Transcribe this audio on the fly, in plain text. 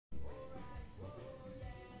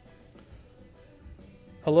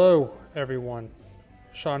Hello, everyone.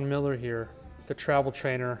 Sean Miller here, the travel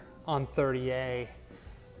trainer on 30A,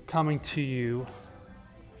 coming to you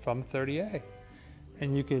from 30A.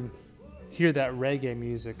 And you can hear that reggae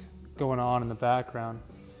music going on in the background,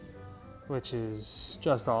 which is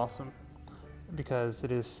just awesome because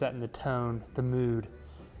it is setting the tone, the mood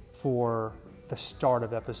for the start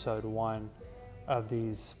of episode 1 of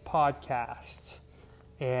these podcasts.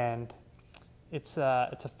 And it's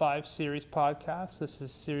a 5-series podcast. This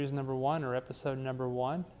is series number 1 or episode number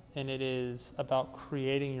 1, and it is about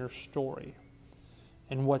creating your story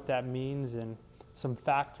and what that means and some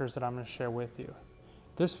factors that I'm going to share with you.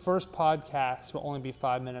 This first podcast will only be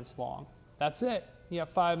 5 minutes long. That's it. You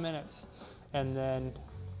have 5 minutes. And then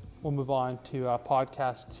we'll move on to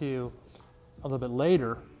podcast 2 a little bit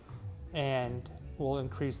later, and we'll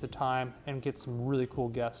increase the time and get some really cool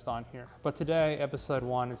guests on here. But today, episode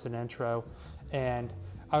 1, is an intro, and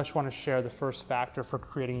I just want to share the first factor for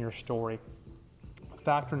creating your story.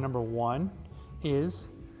 Factor number 1 is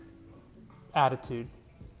attitude.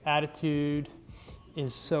 Attitude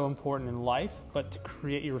is so important in life, but to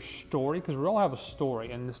create your story, because we all have a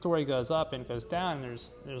story, and the story goes up and goes down, and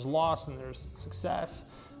there's loss and there's success,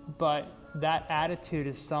 but that attitude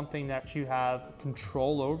is something that you have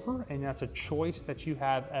control over, and that's a choice that you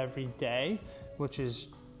have every day, which is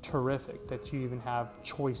terrific that you even have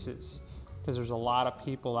choices, because there's a lot of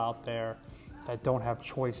people out there that don't have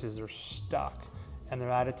choices. They're stuck, and their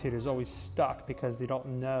attitude is always stuck because they don't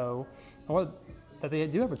know that they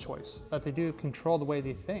do have a choice, that they do control the way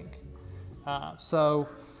they think. So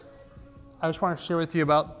I just want to share with you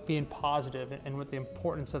about being positive and what the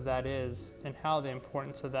importance of that is, and how the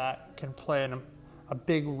importance of that can play a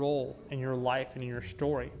big role in your life and in your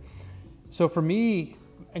story. So for me,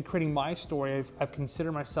 in creating my story, I've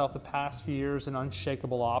considered myself the past few years an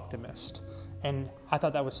unshakable optimist. And I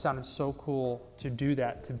thought that was sounding so cool to do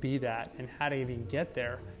that, to be that, and how to even get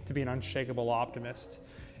there to be an unshakable optimist.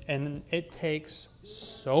 And it takes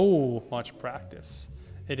so much practice.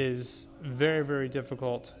 It is very, very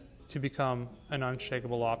difficult to become an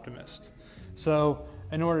unshakable optimist. So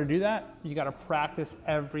in order to do that, you got to practice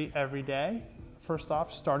every day. First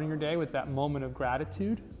off, starting your day with that moment of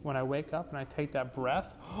gratitude. When I wake up and I take that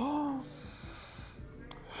breath,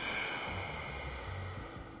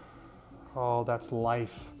 oh, that's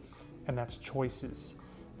life, and that's choices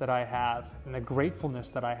that I have, and the gratefulness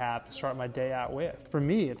that I have to start my day out with. For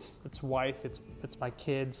me, it's wife, it's my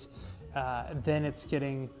kids. Then it's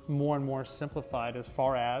getting more and more simplified as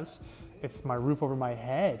far as it's my roof over my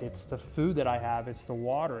head, it's the food that I have, it's the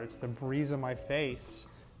water, it's the breeze on my face,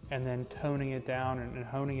 and then toning it down and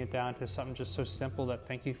honing it down to something just so simple that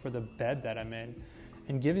thank you for the bed that I'm in,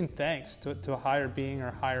 and giving thanks to a higher being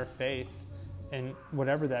or higher faith, and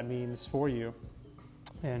whatever that means for you,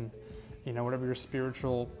 and whatever your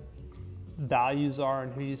spiritual values are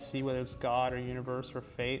and who you see, whether it's God or universe or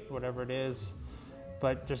fate, whatever it is,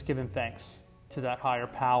 but just giving thanks to that higher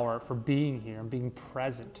power for being here and being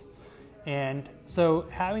present. And so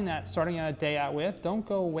having that, starting out a day out with, don't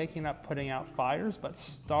go waking up putting out fires, but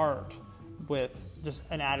start with just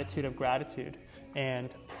an attitude of gratitude and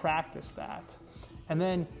practice that. And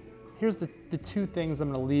then here's the 2 things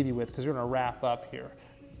I'm going to leave you with, because we're going to wrap up here.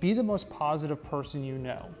 Be the most positive person you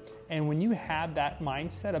know. And when you have that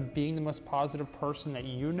mindset of being the most positive person that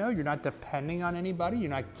you know, you're not depending on anybody, you're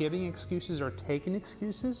not giving excuses or taking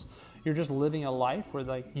excuses, you're just living a life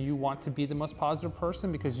where you want to be the most positive person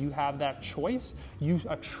because you have that choice, you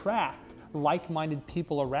attract like-minded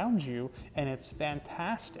people around you, and it's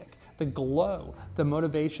fantastic. The glow, the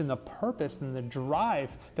motivation, the purpose, and the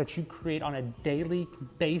drive that you create on a daily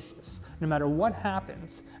basis, no matter what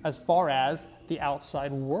happens as far as the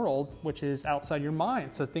outside world, which is outside your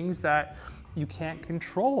mind. So things that you can't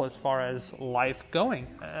control as far as life going,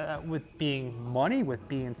 with being money, with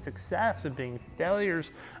being success, with being failures,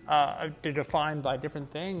 defined by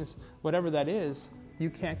different things, whatever that is, you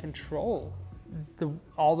can't control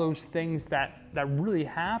all those things that really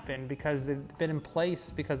happen because they've been in place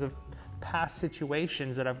because of past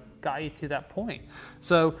situations that have got you to that point.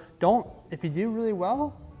 So if you do really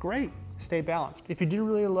well, great, stay balanced. If you do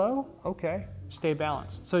really low, okay, stay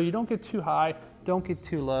balanced. So you don't get too high, don't get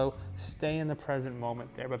too low, stay in the present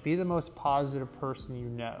moment there, but be the most positive person you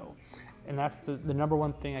know. And that's the number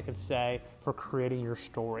 1 thing I could say for creating your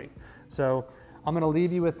story. So I'm going to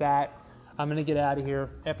leave you with that. I'm going to get out of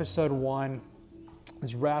here. Episode 1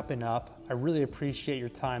 is wrapping up. I really appreciate your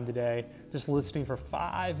time today, just listening for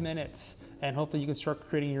 5 minutes, and hopefully you can start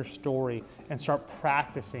creating your story and start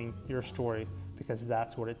practicing your story, because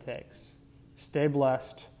that's what it takes. Stay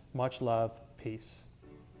blessed. Much love. Peace.